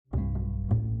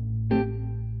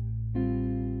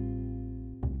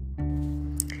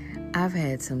I've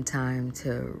had some time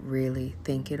to really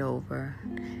think it over.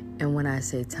 And when I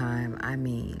say time, I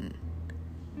mean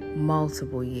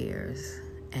multiple years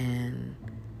and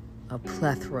a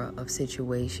plethora of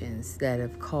situations that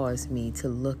have caused me to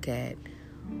look at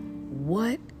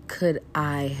what could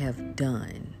I have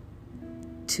done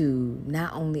to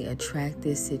not only attract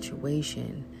this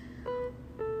situation,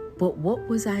 but what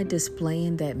was I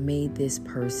displaying that made this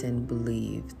person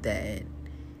believe that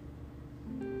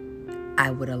I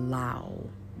would allow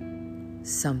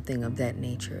something of that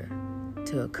nature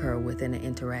to occur within an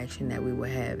interaction that we were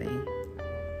having.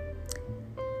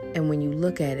 And when you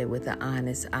look at it with an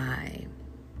honest eye,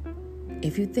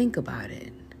 if you think about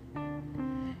it,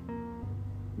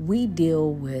 we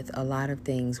deal with a lot of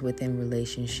things within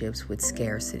relationships with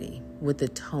scarcity, with the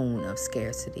tone of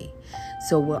scarcity.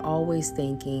 So we're always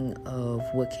thinking of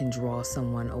what can draw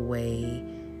someone away,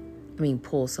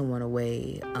 pull someone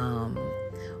away,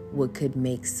 what could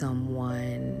make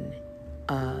someone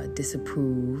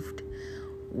disapproved,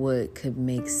 what could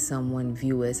make someone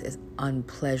view us as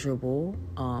unpleasurable,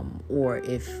 or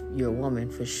if you're a woman,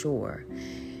 for sure,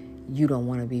 you don't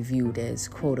want to be viewed as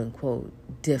quote unquote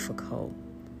difficult,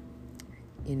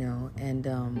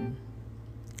 and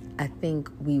I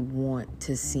think we want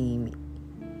to seem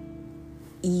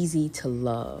easy to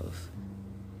love.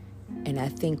 And I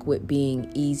think with being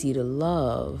easy to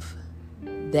love,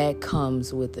 that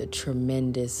comes with a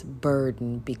tremendous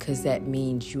burden, because that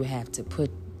means you have to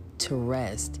put to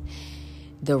rest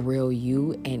the real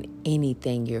you and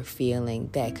anything you're feeling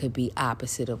that could be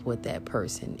opposite of what that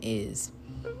person is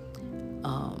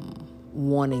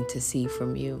wanting to see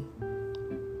from you.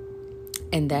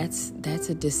 And that's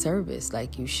a disservice.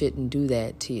 Like, you shouldn't do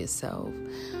that to yourself.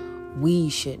 We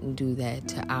shouldn't do that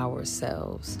to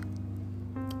ourselves.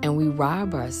 And we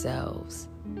rob ourselves.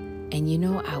 And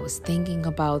I was thinking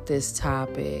about this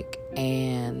topic,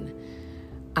 and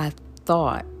I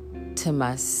thought to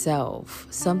myself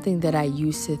something that I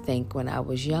used to think when I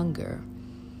was younger,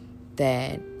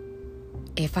 that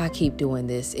if I keep doing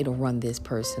this, it'll run this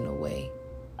person away.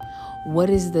 What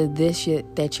is the this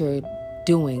that you're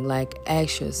doing? Like,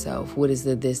 ask yourself, what is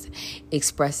the this?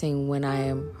 Expressing when I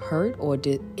am hurt, or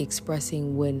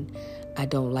expressing when I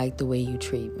don't like the way you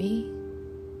treat me?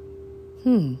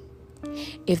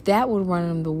 If that would run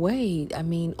them away,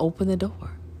 open the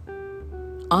door.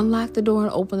 Unlock the door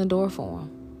and open the door for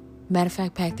them. Matter of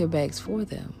fact, pack their bags for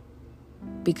them.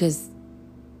 Because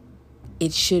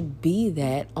it should be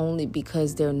that only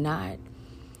because they're not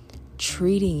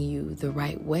treating you the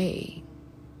right way.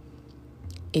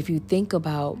 If you think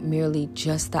about merely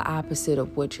just the opposite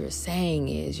of what you're saying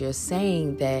is, you're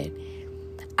saying that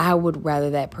I would rather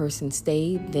that person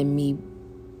stay than me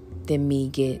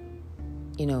get,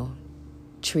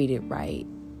 treated right,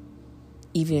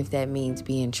 even if that means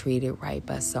being treated right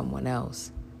by someone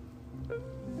else.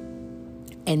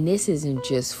 And this isn't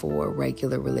just for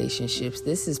regular relationships.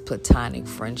 This is platonic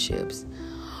friendships.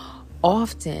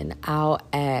 Often I'll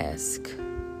ask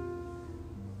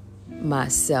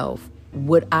myself,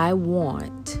 would I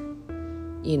want,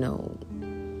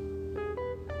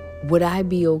 would I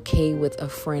be okay with a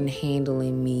friend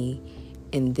handling me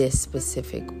in this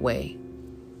specific way?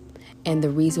 And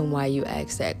the reason why you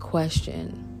ask that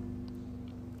question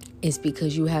is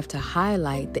because you have to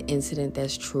highlight the incident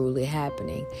that's truly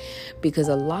happening. Because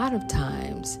a lot of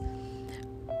times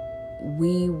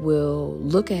we will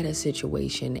look at a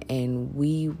situation and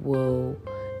we will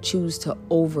choose to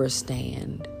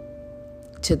overstand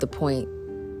to the point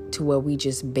to where we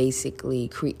just basically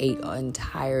create an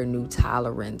entire new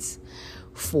tolerance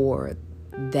for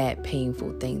that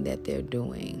painful thing that they're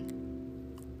doing.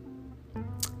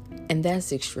 And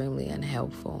that's extremely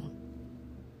unhelpful.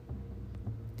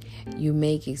 You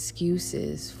make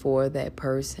excuses for that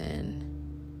person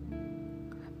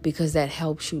because that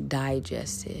helps you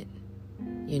digest it.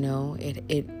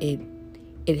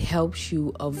 It helps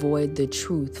you avoid the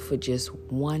truth for just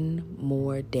one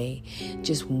more day.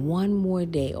 Just one more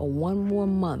day or one more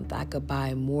month, I could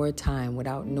buy more time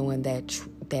without knowing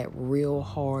that real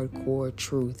hardcore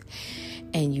truth.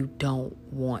 And you don't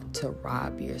want to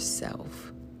rob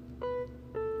yourself.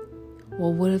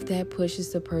 Well, what if that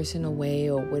pushes the person away?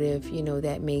 Or what if,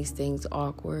 that makes things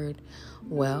awkward?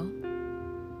 Well,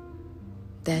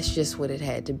 that's just what it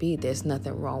had to be. There's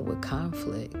nothing wrong with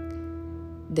conflict.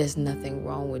 There's nothing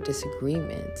wrong with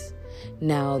disagreements.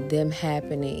 Now, them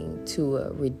happening to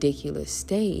a ridiculous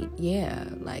state, yeah,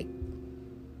 like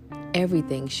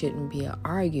everything shouldn't be an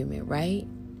argument, right?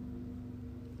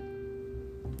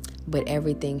 But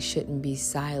everything shouldn't be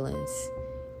silence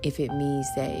if it means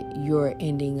that you're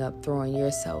ending up throwing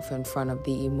yourself in front of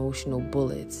the emotional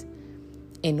bullets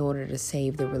in order to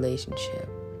save the relationship.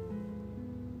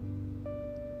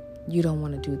 You don't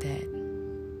want to do that.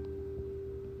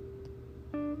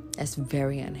 That's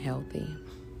very unhealthy.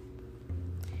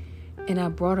 And I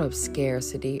brought up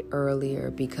scarcity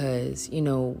earlier because,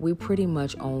 we pretty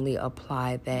much only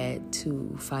apply that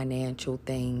to financial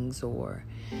things, or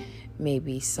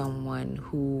maybe someone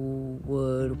who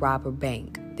would rob a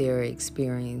bank. They're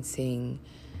experiencing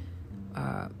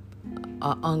an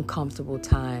uncomfortable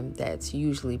time that's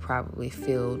usually probably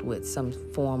filled with some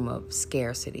form of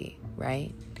scarcity,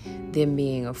 right? Them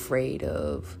being afraid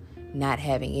of not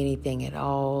having anything at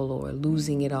all, or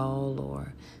losing it all,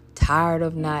 or tired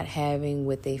of not having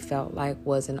what they felt like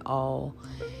wasn't all.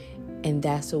 And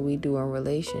that's what we do in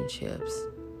relationships.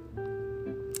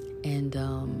 And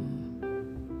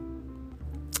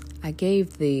I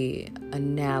gave the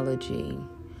analogy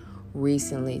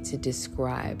recently to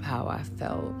describe how I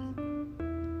felt,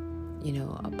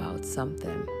 about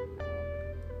something.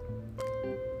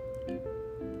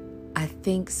 I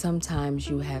think sometimes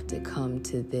you have to come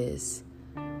to this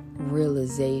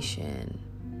realization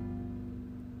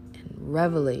and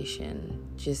revelation.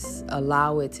 Just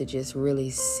allow it to just really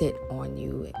sit on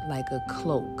you like a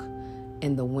cloak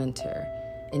in the winter,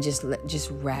 and just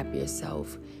wrap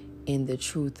yourself in the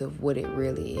truth of what it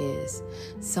really is.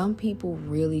 Some people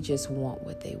really just want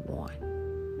what they want.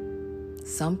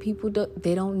 Some people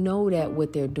they don't know that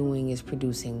what they're doing is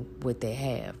producing what they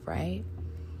have, right?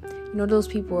 Those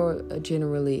people are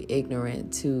generally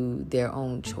ignorant to their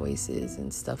own choices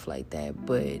and stuff like that.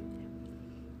 But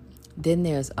then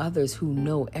there's others who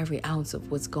know every ounce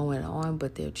of what's going on,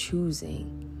 but they're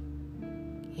choosing,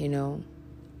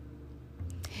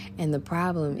 And the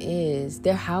problem is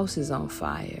their house is on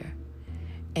fire,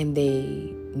 and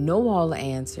they know all the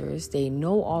answers. They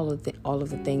know all of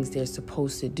the things they're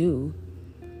supposed to do,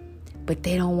 but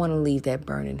they don't want to leave that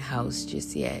burning house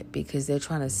just yet because they're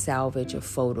trying to salvage a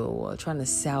photo, or trying to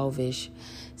salvage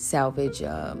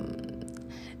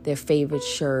their favorite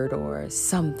shirt or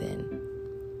something,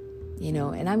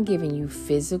 And I'm giving you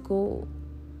physical,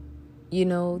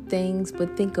 things,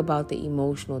 but think about the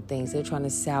emotional things. They're trying to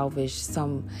salvage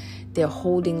they're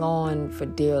holding on for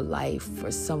dear life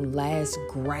for some last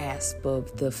grasp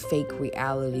of the fake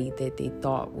reality that they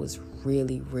thought was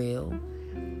really real.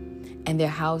 And their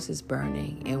house is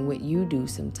burning. And what you do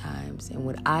sometimes, and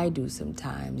what I do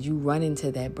sometimes, you run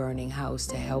into that burning house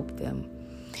to help them.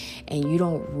 And you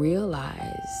don't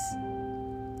realize,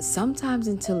 sometimes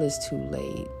until it's too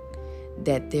late,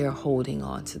 that they're holding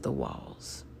on to the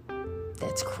walls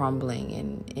that's crumbling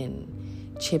and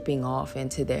chipping off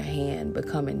into their hand,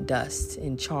 becoming dust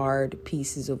and charred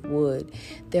pieces of wood.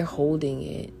 They're holding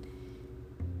it.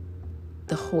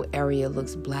 The whole area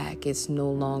looks black. It's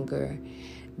no longer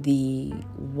the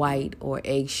white or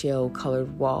eggshell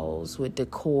colored walls with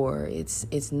decor.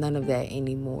 It's none of that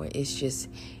anymore. It's just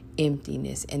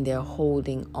emptiness, and they're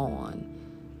holding on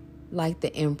like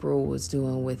the emperor was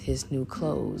doing with his new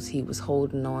clothes. He was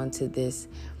holding on to this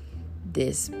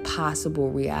possible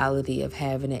reality of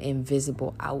having an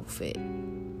invisible outfit,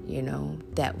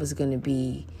 that was going to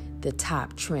be the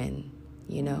top trend,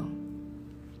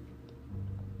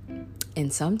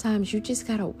 And sometimes you just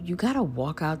gotta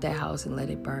walk out that house and let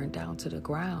it burn down to the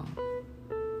ground.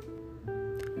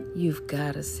 You've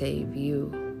got to save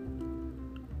you.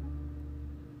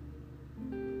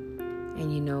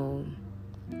 And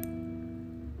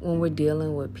when we're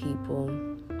dealing with people,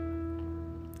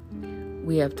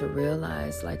 we have to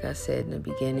realize, like I said in the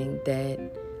beginning, that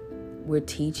we're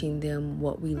teaching them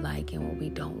what we like and what we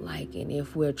don't like. And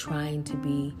if we're trying to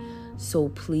be so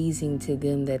pleasing to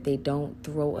them that they don't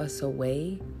throw us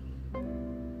away,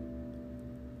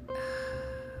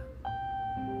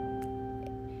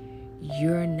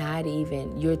 you're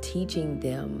teaching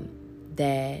them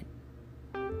that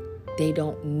they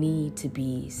don't need to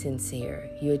be sincere.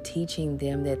 You're teaching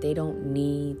them that they don't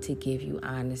need to give you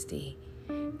honesty.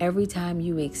 Every time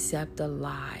you accept a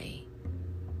lie,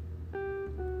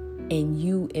 and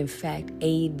you, in fact,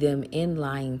 aid them in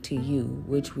lying to you,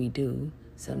 which we do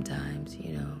sometimes,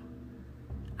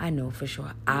 I know for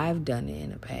sure I've done it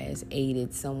in the past,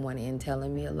 aided someone in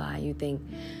telling me a lie. You think,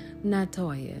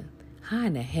 Natoya, how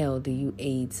in the hell do you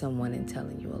aid someone in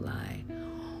telling you a lie?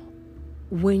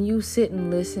 When you sit and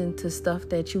listen to stuff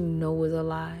that you know is a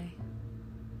lie,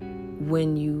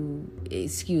 when you,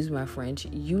 excuse my French,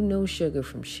 you know sugar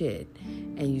from shit,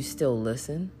 and you still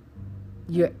listen,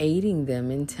 you're aiding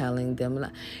them in telling them.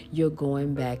 You're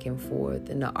going back and forth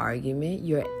in the argument.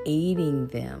 You're aiding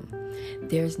them.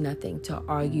 There's nothing to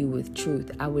argue with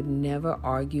truth. I would never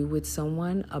argue with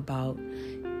someone about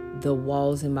the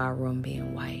walls in my room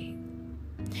being white.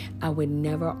 I would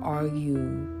never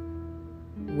argue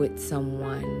with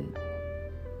someone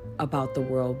about the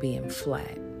world being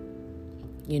flat,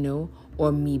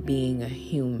 or me being a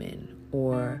human,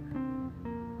 or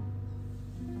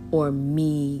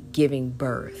me giving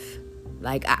birth.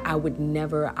 Like, I would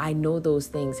never, I know those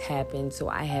things happen, so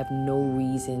I have no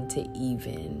reason to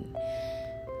even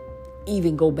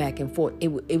go back and forth. It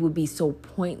would be so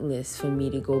pointless for me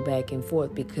to go back and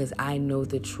forth, because I know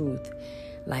the truth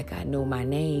like I know my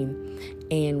name.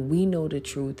 And we know the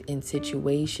truth in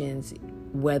situations,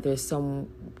 whether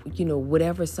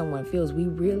whatever someone feels, we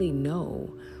really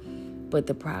know. But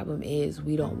the problem is,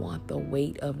 we don't want the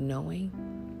weight of knowing.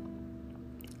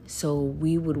 So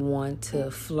we would want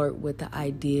to flirt with the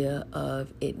idea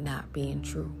of it not being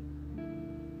true.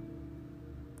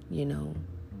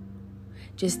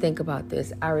 Just think about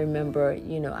this. I remember,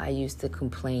 I used to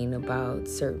complain about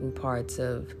certain parts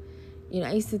of,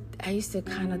 I used to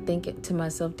kind of think to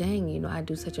myself, dang, I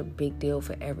do such a big deal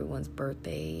for everyone's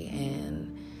birthday.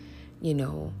 And,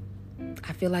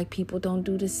 I feel like people don't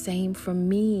do the same for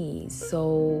me.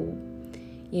 So,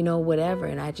 whatever.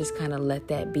 And I just kind of let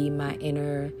that be my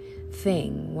inner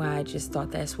thing, where I just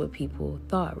thought that's what people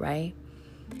thought, right?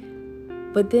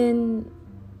 But then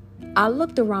I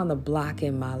looked around the block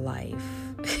in my life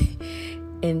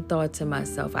and thought to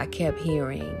myself, I kept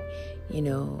hearing,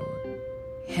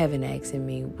 Heaven asking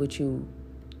me, what you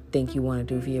think you want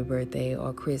to do for your birthday?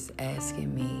 Or Chris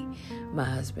asking me, my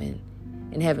husband,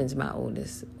 and Heaven's my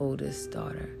oldest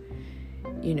daughter,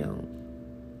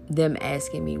 them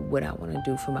asking me what I want to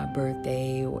do for my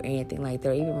birthday or anything like that,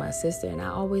 or even my sister. And I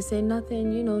always say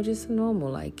nothing, just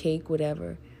normal, like cake,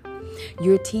 whatever.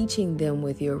 You're teaching them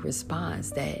with your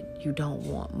response that you don't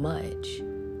want much,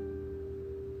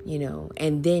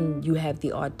 and then you have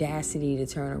the audacity to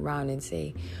turn around and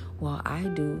say, well, I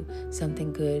do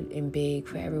something good and big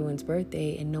for everyone's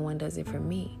birthday and no one does it for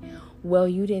me. Well,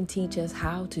 you didn't teach us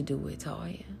how to do it,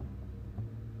 Toya.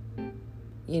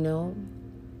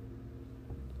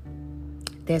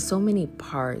 There's so many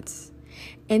parts.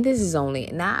 And this is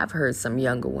only, now I've heard some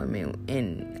younger women,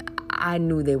 and I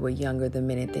knew they were younger the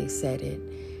minute they said it.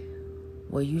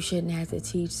 Well, you shouldn't have to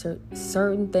teach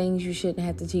certain things. You shouldn't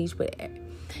have to teach, but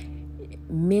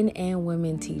men and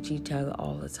women teach each other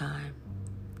all the time.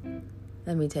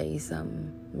 Let me tell you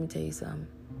something.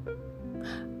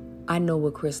 I know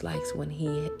what Chris likes when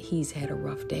he's had a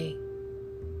rough day.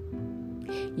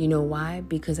 You know why?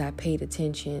 Because I paid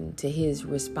attention to his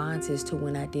responses to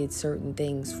when I did certain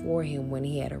things for him when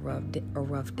he had a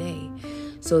rough day.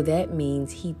 So that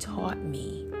means he taught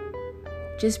me.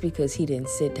 Just because he didn't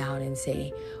sit down and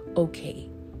say, okay,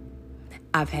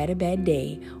 I've had a bad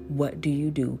day. What do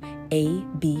you do? A,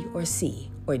 B, or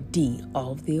C, or D,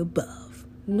 all of the above.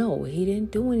 No, he didn't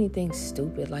do anything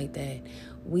stupid like that.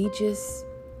 We just,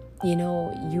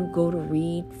 you go to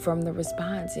read from the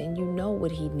response and you know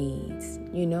what he needs.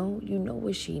 You know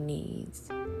what she needs.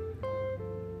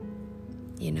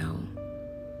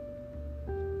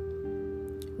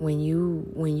 When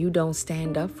you don't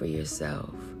stand up for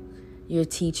yourself, you're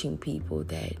teaching people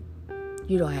that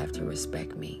you don't have to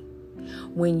respect me.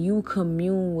 When you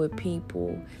commune with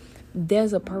people,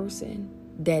 there's a person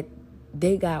that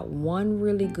they got one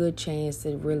really good chance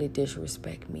to really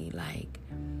disrespect me,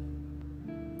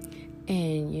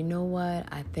 and you know what?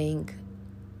 I think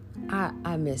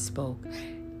I misspoke.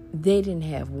 They didn't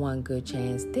have one good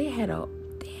chance. They had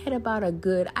about a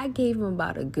good, I gave them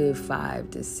about a good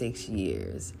 5 to 6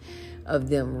 years of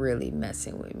them really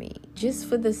messing with me, just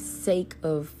for the sake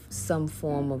of some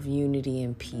form of unity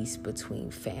and peace between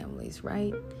families,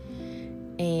 right?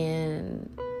 And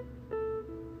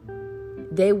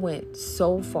they went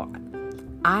so far.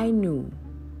 I knew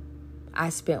I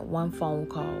spent one phone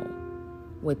call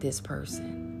with this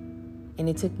person, and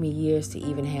it took me years to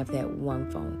even have that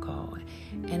one phone call.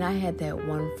 And I had that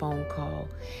one phone call,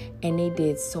 and they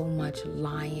did so much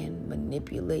lying,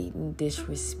 manipulating,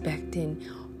 disrespecting,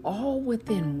 all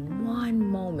within one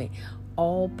moment,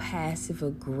 all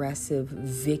passive-aggressive,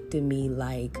 victim-y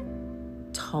like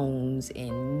tones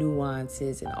and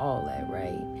nuances and all that,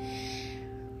 right?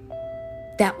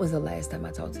 That was the last time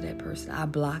I talked to that person. I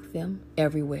blocked them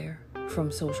everywhere,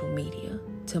 from social media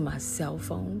to my cell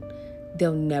phone.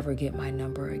 They'll never get my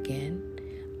number again.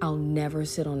 I'll never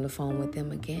sit on the phone with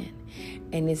them again.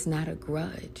 And it's not a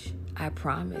grudge, I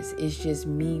promise. It's just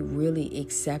me really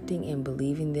accepting and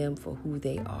believing them for who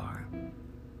they are.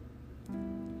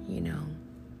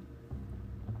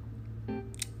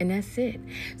 And that's it.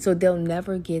 So they'll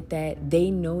never get that.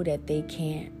 They know that they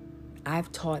can't.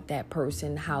 I've taught that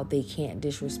person how they can't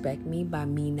disrespect me by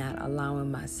me not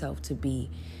allowing them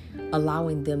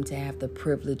to have the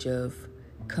privilege of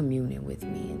communing with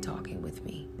me and talking with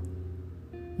me.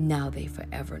 Now they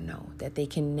forever know that they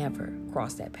can never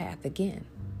cross that path again.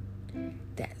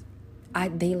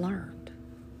 They learned.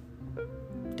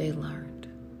 They learned.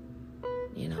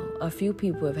 You know, a few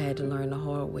people have had to learn the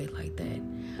hard way like that.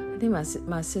 I think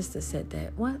my sister said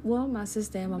that. Well, my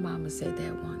sister and my mama said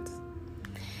that once.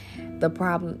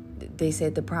 They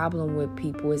said the problem with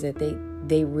people is that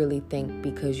they really think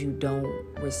because you don't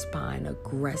respond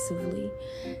aggressively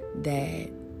that,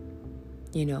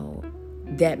 you know,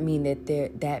 that means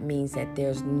that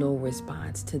there's no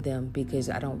response to them because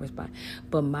I don't respond.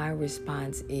 But my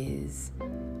response is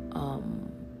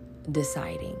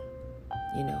deciding,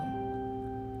 you know,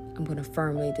 I'm going to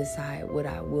firmly decide what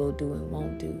I will do and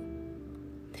won't do.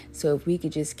 So if we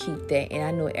could just keep that, and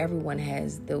I know everyone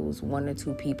has those one or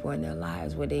two people in their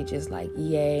lives where they just like,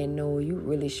 yeah, no, you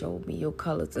really showed me your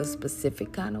color's a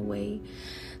specific kind of way,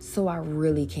 so I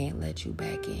really can't let you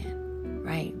back in,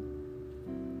 right?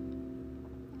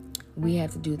 We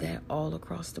have to do that all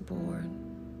across the board.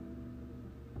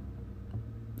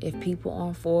 If people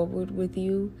aren't forward with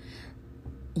you,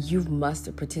 you must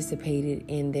have participated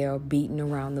in their beating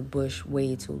around the bush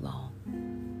way too long.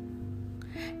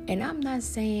 And I'm not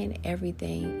saying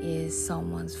everything is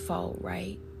someone's fault,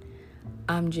 right?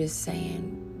 I'm just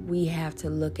saying we have to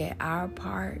look at our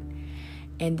part.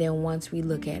 And then once we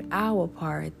look at our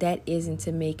part, that isn't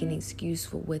to make an excuse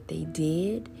for what they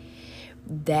did.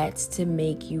 That's to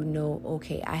make you know,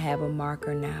 okay, I have a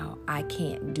marker now. I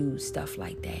can't do stuff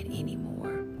like that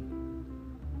anymore.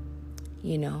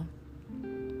 You know?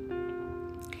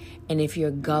 And if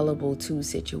you're gullible to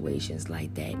situations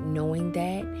like that, knowing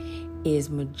that is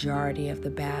majority of the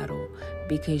battle,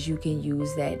 because you can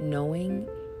use that knowing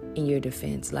in your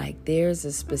defense. Like, there's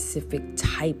a specific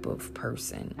type of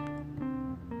person,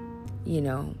 you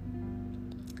know.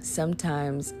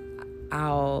 Sometimes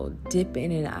I'll dip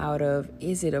in and out of,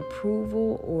 is it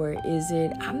approval or is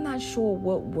it, I'm not sure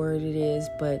what word it is,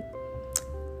 but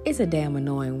it's a damn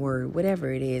annoying word,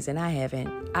 whatever it is. And I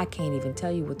can't even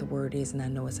tell you what the word is, and I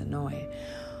know it's annoying.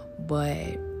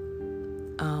 But,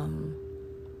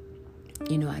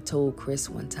 you know, I told Chris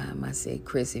one time, I said,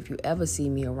 Chris, if you ever see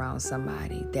me around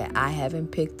somebody that I haven't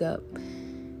picked up,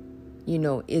 you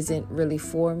know, isn't really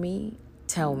for me,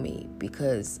 tell me.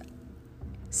 Because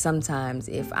sometimes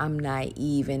if I'm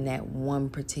naive in that one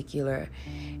particular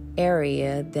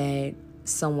area that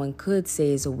someone could say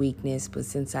is a weakness, but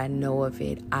since I know of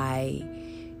it, I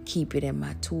keep it in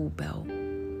my tool belt,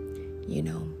 you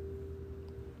know.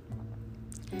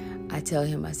 I tell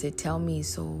him, I said, tell me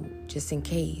so just in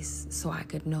case, so I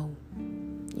could know,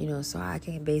 you know, so I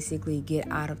can basically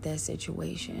get out of that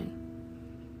situation.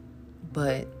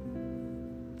 But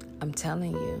I'm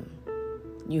telling you,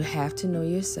 you have to know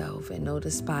yourself and know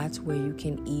the spots where you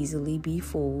can easily be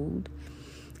fooled,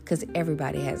 because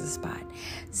everybody has a spot.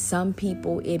 Some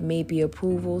people, it may be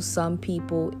approval. Some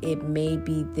people, it may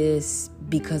be this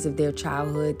because of their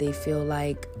childhood. They feel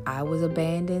like I was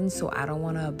abandoned, so I don't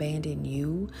want to abandon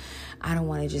you. I don't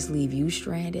want to just leave you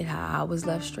stranded how I was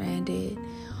left stranded.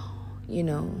 You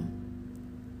know,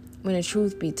 when the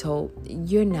truth be told,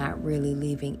 you're not really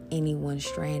leaving anyone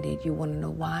stranded. You want to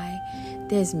know why?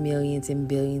 There's millions and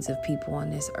billions of people on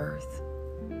this earth.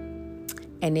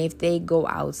 And if they go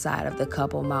outside of the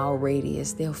couple-mile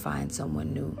radius, they'll find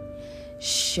someone new.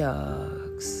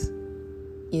 Shucks.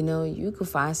 You know, you could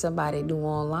find somebody new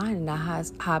online and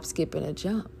not hop, skip, and a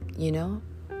jump, you know?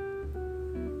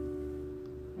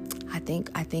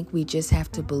 I think we just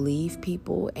have to believe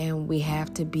people, and we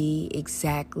have to be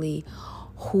exactly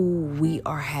who we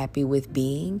are happy with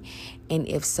being. And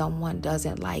if someone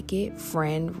doesn't like it,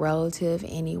 friend, relative,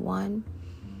 anyone,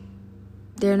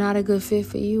 they're not a good fit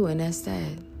for you, and that's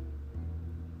that.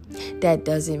 That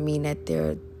doesn't mean that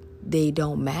they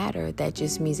don't matter. That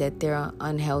just means that they're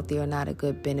unhealthy or not a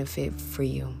good benefit for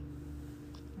you.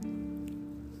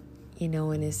 You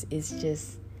know, and it's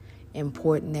just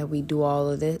important that we do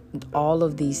all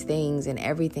of these things and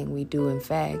everything we do, in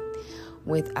fact,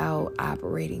 without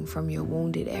operating from your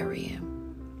wounded area.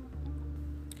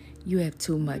 You have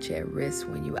too much at risk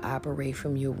when you operate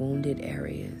from your wounded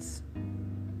areas.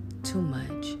 Too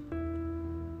much.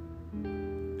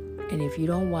 And if you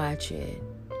don't watch it,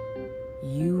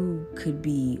 you could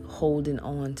be holding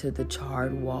on to the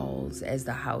charred walls as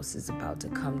the house is about to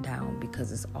come down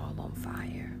because it's all on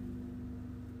fire.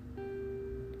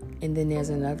 And then there's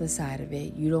another side of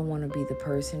it. You don't want to be the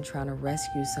person trying to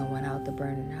rescue someone out the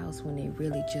burning house when they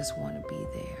really just want to be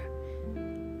there.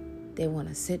 They want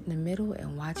to sit in the middle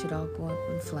and watch it all go up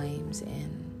in flames.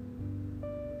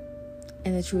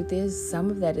 And the truth is, some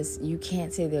of that is, you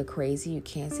can't say they're crazy. You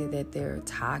can't say that they're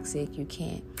toxic. You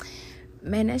can't.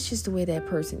 man, that's just the way that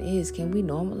person is. Can we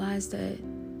normalize that?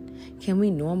 Can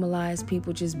we normalize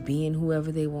people just being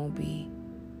whoever they want to be?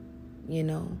 You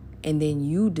know? And then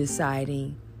you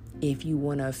deciding if you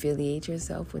want to affiliate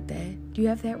yourself with that. You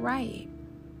have that right.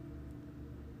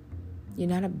 You're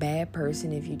not a bad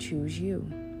person if you choose you.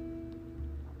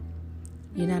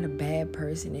 You're not a bad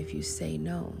person if you say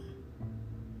no.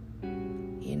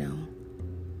 You know?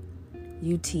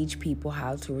 You teach people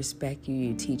how to respect you.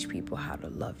 You teach people how to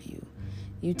love you.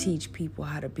 You teach people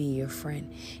how to be your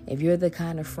friend. If you're the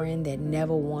kind of friend that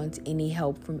never wants any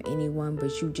help from anyone,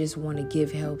 but you just want to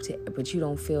give help but you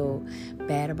don't feel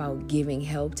bad about giving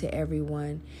help to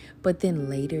everyone, but then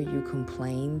later you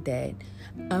complain that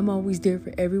I'm always there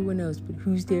for everyone else, but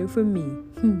who's there for me?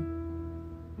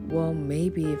 Well,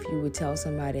 maybe if you would tell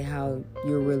somebody how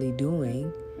you're really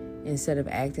doing, instead of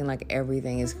acting like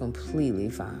everything is completely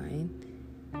fine,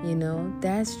 you know,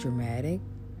 that's dramatic.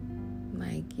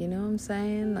 Like, you know what I'm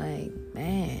saying? Like,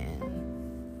 man,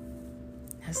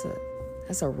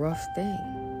 that's a rough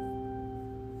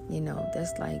thing. You know,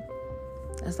 that's like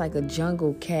a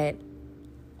jungle cat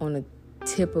on the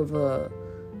tip of a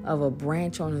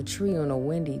branch on a tree on a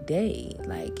windy day.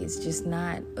 Like, it's just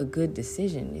not a good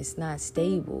decision. It's not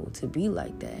stable to be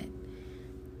like that.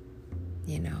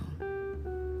 You know,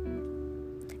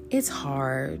 it's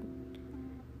hard.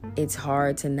 It's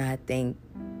hard to not think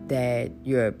that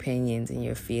your opinions and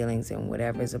your feelings and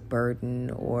whatever is a burden,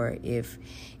 or if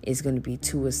it's going to be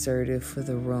too assertive for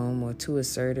the room or too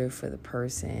assertive for the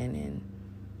person.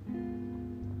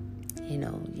 And, you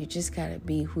know, you just got to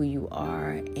be who you are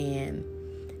and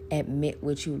admit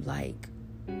what you like.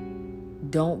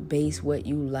 Don't base what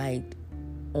you liked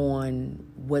on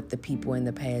what the people in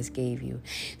the past gave you.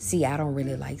 See, I don't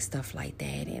really like stuff like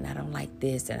that, and I don't like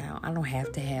this, and I don't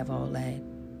have to have all that.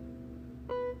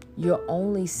 You're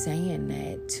only saying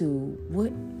that to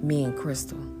what me and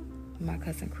Crystal, my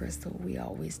cousin Crystal, we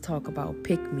always talk about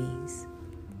pick-me's.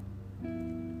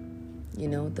 You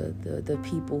know, the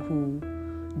people who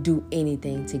do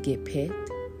anything to get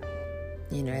picked.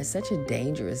 You know, it's such a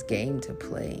dangerous game to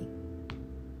play.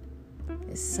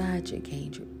 It's such a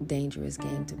dangerous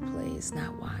game to play. It's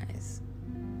not wise.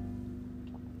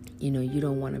 You know, you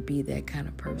don't want to be that kind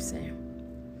of person.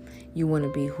 You want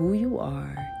to be who you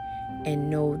are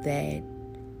and know that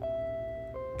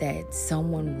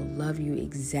someone will love you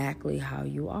exactly how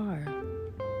you are.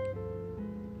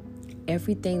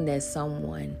 Everything that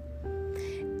someone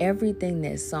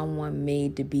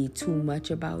made to be too much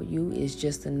about you is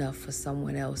just enough for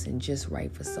someone else and just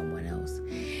right for someone else.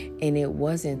 And it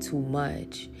wasn't too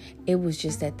much. It was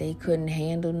just that they couldn't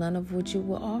handle none of what you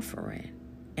were offering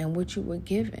and what you were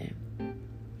giving.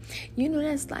 You know,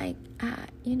 that's like,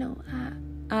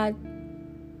 I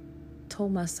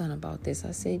told my son about this.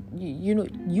 I said, you know,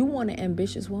 you want an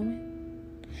ambitious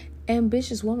woman?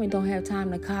 Ambitious women don't have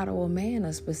time to coddle a man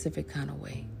a specific kind of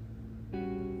way.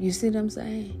 You see what I'm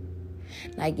saying?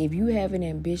 Like, if you have an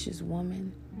ambitious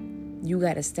woman, you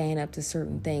got to stand up to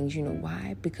certain things. You know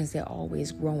why? Because they're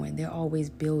always growing. They're always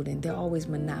building. They're always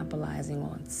monopolizing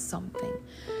on something,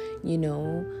 you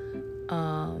know.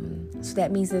 So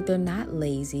that means that they're not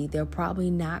lazy. They're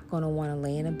probably not going to want to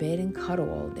lay in a bed and cuddle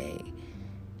all day.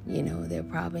 You know, they're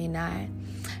probably not.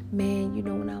 Man, you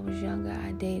know, when I was younger,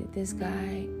 I dated this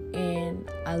guy, and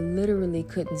I literally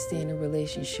couldn't stand a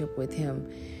relationship with him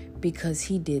because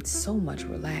he did so much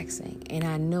relaxing. And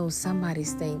I know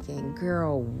somebody's thinking,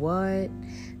 girl, what?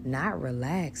 Not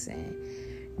relaxing.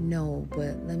 No,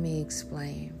 but let me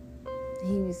explain.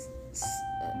 He was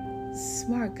a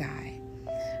smart guy,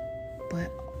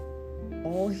 but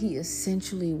all he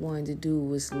essentially wanted to do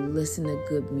was listen to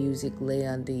good music, lay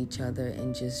under each other,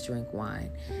 and just drink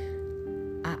wine.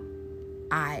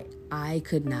 I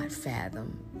could not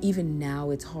fathom. Even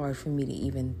now, it's hard for me to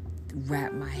even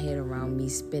wrap my head around me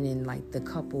spending like the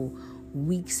couple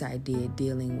weeks I did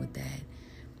dealing with that.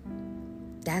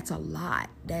 That's a lot.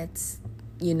 That's,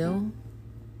 you know.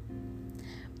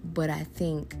 But I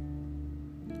think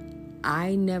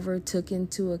I never took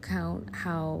into account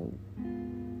how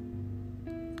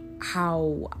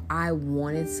I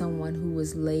wanted someone who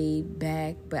was laid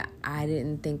back, but I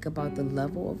didn't think about the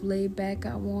level of laid back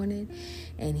I wanted.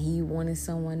 And he wanted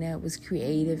someone that was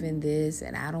creative in this,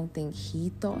 and I don't think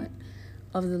he thought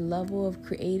of the level of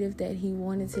creative that he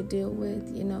wanted to deal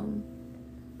with, you know.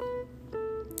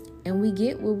 And we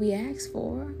get what we ask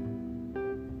for.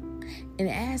 And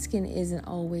asking isn't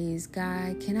always,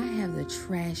 God, can I have the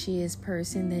trashiest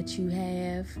person that you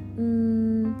have?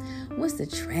 What's the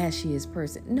trashiest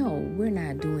person? No, we're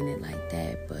not doing it like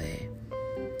that. But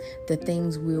The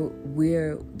things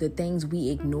the things we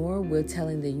ignore, we're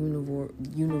telling the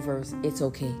universe it's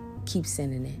okay. Keep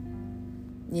sending it.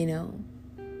 You know?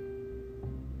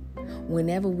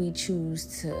 Whenever we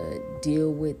choose to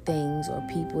deal with things or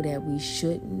people that we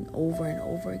shouldn't over and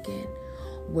over again,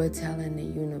 we're telling the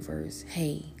universe,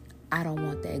 hey, I don't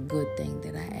want that good thing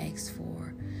that I asked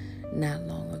for not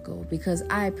long ago, because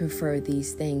I prefer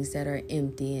these things that are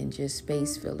empty and just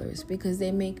space fillers because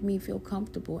they make me feel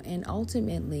comfortable. And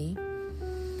ultimately,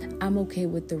 I'm okay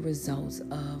with the results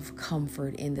of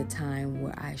comfort in the time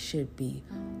where I should be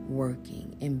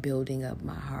working and building up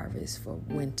my harvest for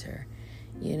winter,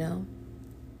 you know?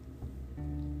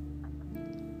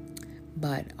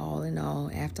 But all in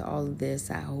all, after all of this,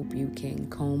 I hope you can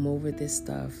comb over this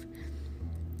stuff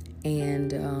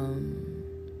and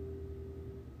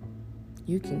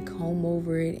you can comb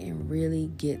over it and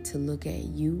really get to look at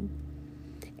you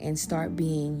and start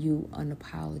being you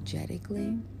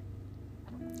unapologetically.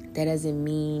 That doesn't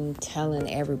mean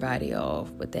telling everybody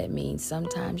off, but that means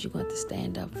sometimes you're going to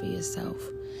stand up for yourself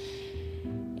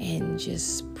and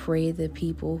just pray the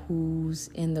people who's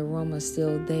in the room are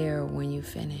still there when you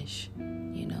finish.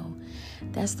 You know,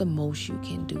 that's the most you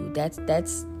can do. That's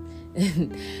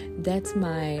that's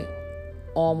my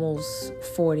almost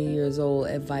 40 years old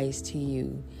advice to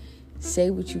you. Say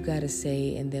what you got to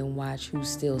say and then watch who's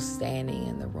still standing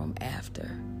in the room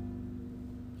after,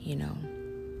 you know.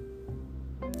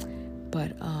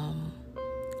 But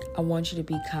I want you to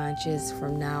be conscious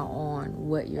from now on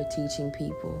what you're teaching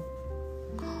people.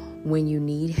 When you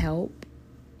need help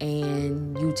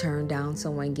and you turn down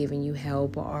someone giving you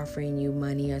help or offering you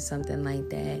money or something like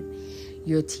that,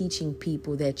 you're teaching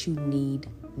people that you need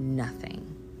nothing.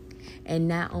 And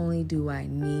not only do I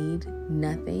need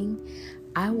nothing,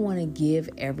 I want to give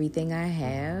everything I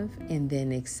have and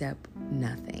then accept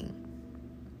nothing,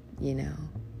 you know.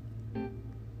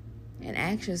 And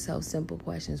ask yourself simple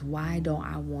questions. Why don't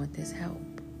I want this help?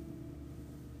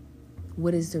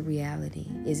 What is the reality?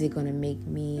 Is it going to make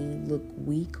me look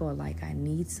weak or like I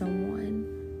need someone?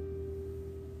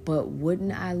 But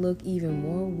wouldn't I look even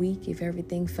more weak if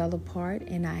everything fell apart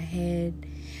and I had,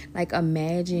 like,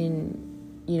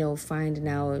 imagine, you know, finding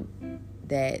out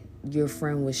that your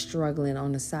friend was struggling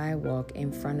on the sidewalk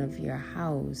in front of your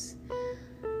house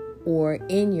or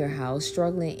in your house,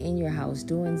 struggling in your house,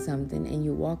 doing something, and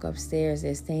you walk upstairs,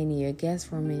 they're staying in your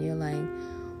guest room, and you're like,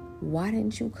 why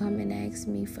didn't you come and ask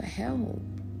me for help?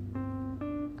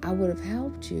 I would have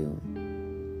helped you.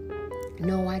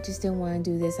 No, I just didn't want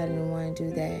to do this. I didn't want to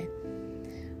do that.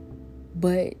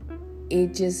 But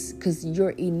it just, because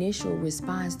your initial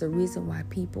response, the reason why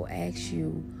people ask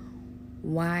you,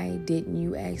 why didn't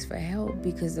you ask for help?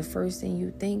 Because the first thing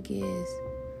you think is,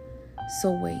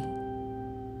 so wait,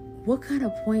 what kind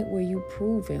of point were you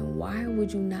proving? Why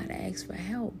would you not ask for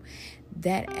help?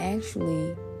 That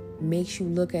actually makes you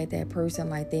look at that person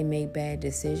like they make bad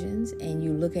decisions, and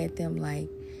you look at them like,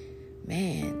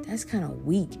 man, that's kind of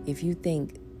weak if you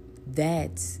think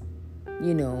that's,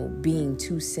 you know, being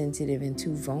too sensitive and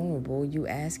too vulnerable. You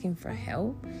asking for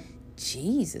help?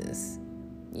 Jesus,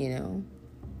 you know,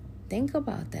 think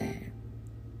about that.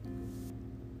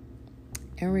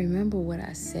 And remember what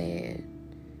I said,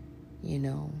 you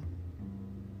know,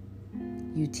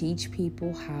 you teach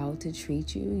people how to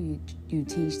treat you. You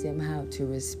teach them how to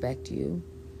respect you.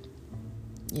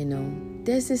 You know,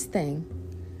 there's this thing.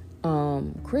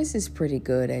 Chris is pretty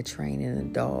good at training a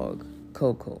dog,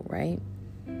 Coco, right?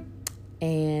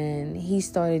 And he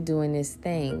started doing this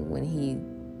thing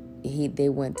when they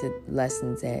went to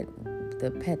lessons at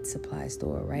the pet supply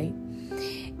store, right?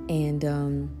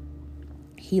 And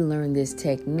he learned this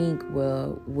technique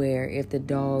where if the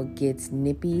dog gets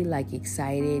nippy, like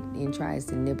excited, and tries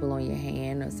to nibble on your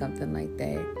hand or something like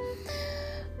that,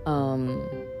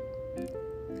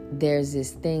 there's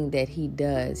this thing that he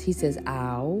does. He says,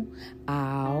 ow,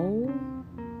 ow.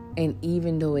 And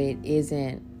even though it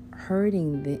isn't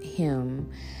hurting him,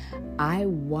 I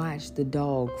watch the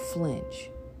dog flinch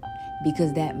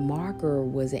because that marker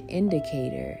was an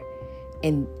indicator.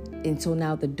 And so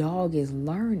now the dog is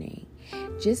learning.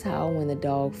 Just how when the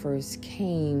dog first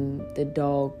came, the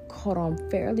dog caught on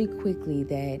fairly quickly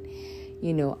that,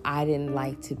 you know, I didn't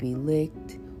like to be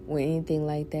licked or anything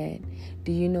like that.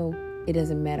 Do you know, it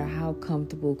doesn't matter how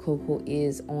comfortable Coco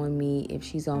is on me, if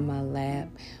she's on my lap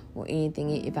or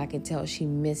anything, if I can tell she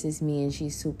misses me and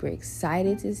she's super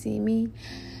excited to see me,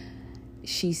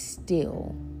 she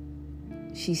still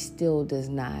does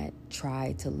not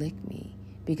try to lick me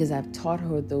because I've taught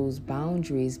her those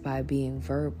boundaries by being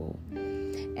verbal.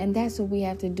 And that's what we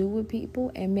have to do with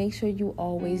people, and make sure you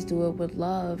always do it with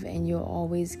love, and you'll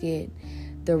always get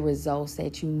the results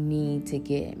that you need to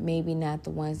get. Maybe not the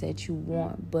ones that you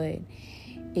want, but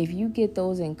if you get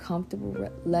those uncomfortable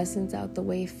lessons out the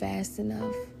way fast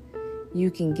enough,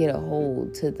 you can get a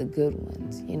hold to the good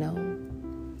ones,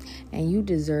 And you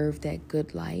deserve that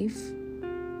good life.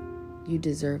 You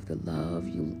deserve the love.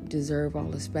 You deserve all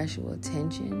the special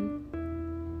attention.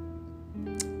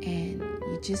 And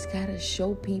you just got to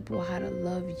show people how to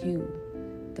love you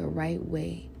the right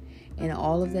way. And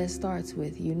all of that starts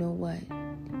with, you know what?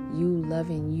 You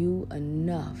loving you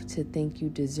enough to think you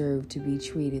deserve to be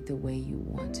treated the way you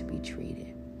want to be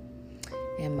treated.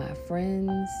 And my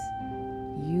friends,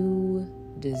 you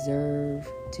deserve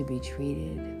to be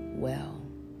treated well.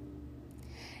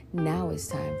 Now it's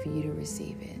time for you to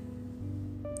receive it.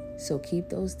 So keep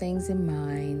those things in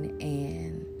mind,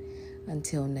 and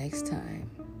until next time,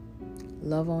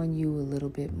 love on you a little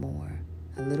bit more,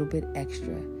 a little bit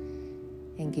extra,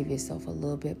 and give yourself a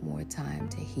little bit more time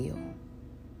to heal.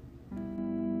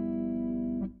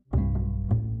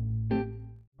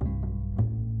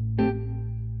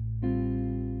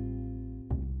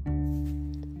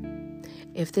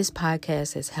 If this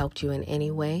podcast has helped you in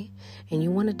any way and you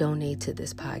want to donate to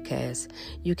this podcast,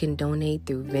 you can donate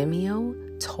through Vimeo,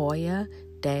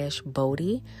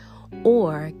 Toya-Bodie,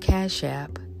 or Cash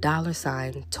App,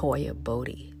 $Toya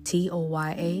Bodie,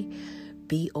 TOYABOUDY.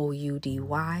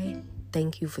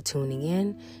 Thank you for tuning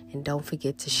in, and don't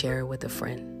forget to share it with a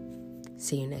friend.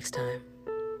 See you next time.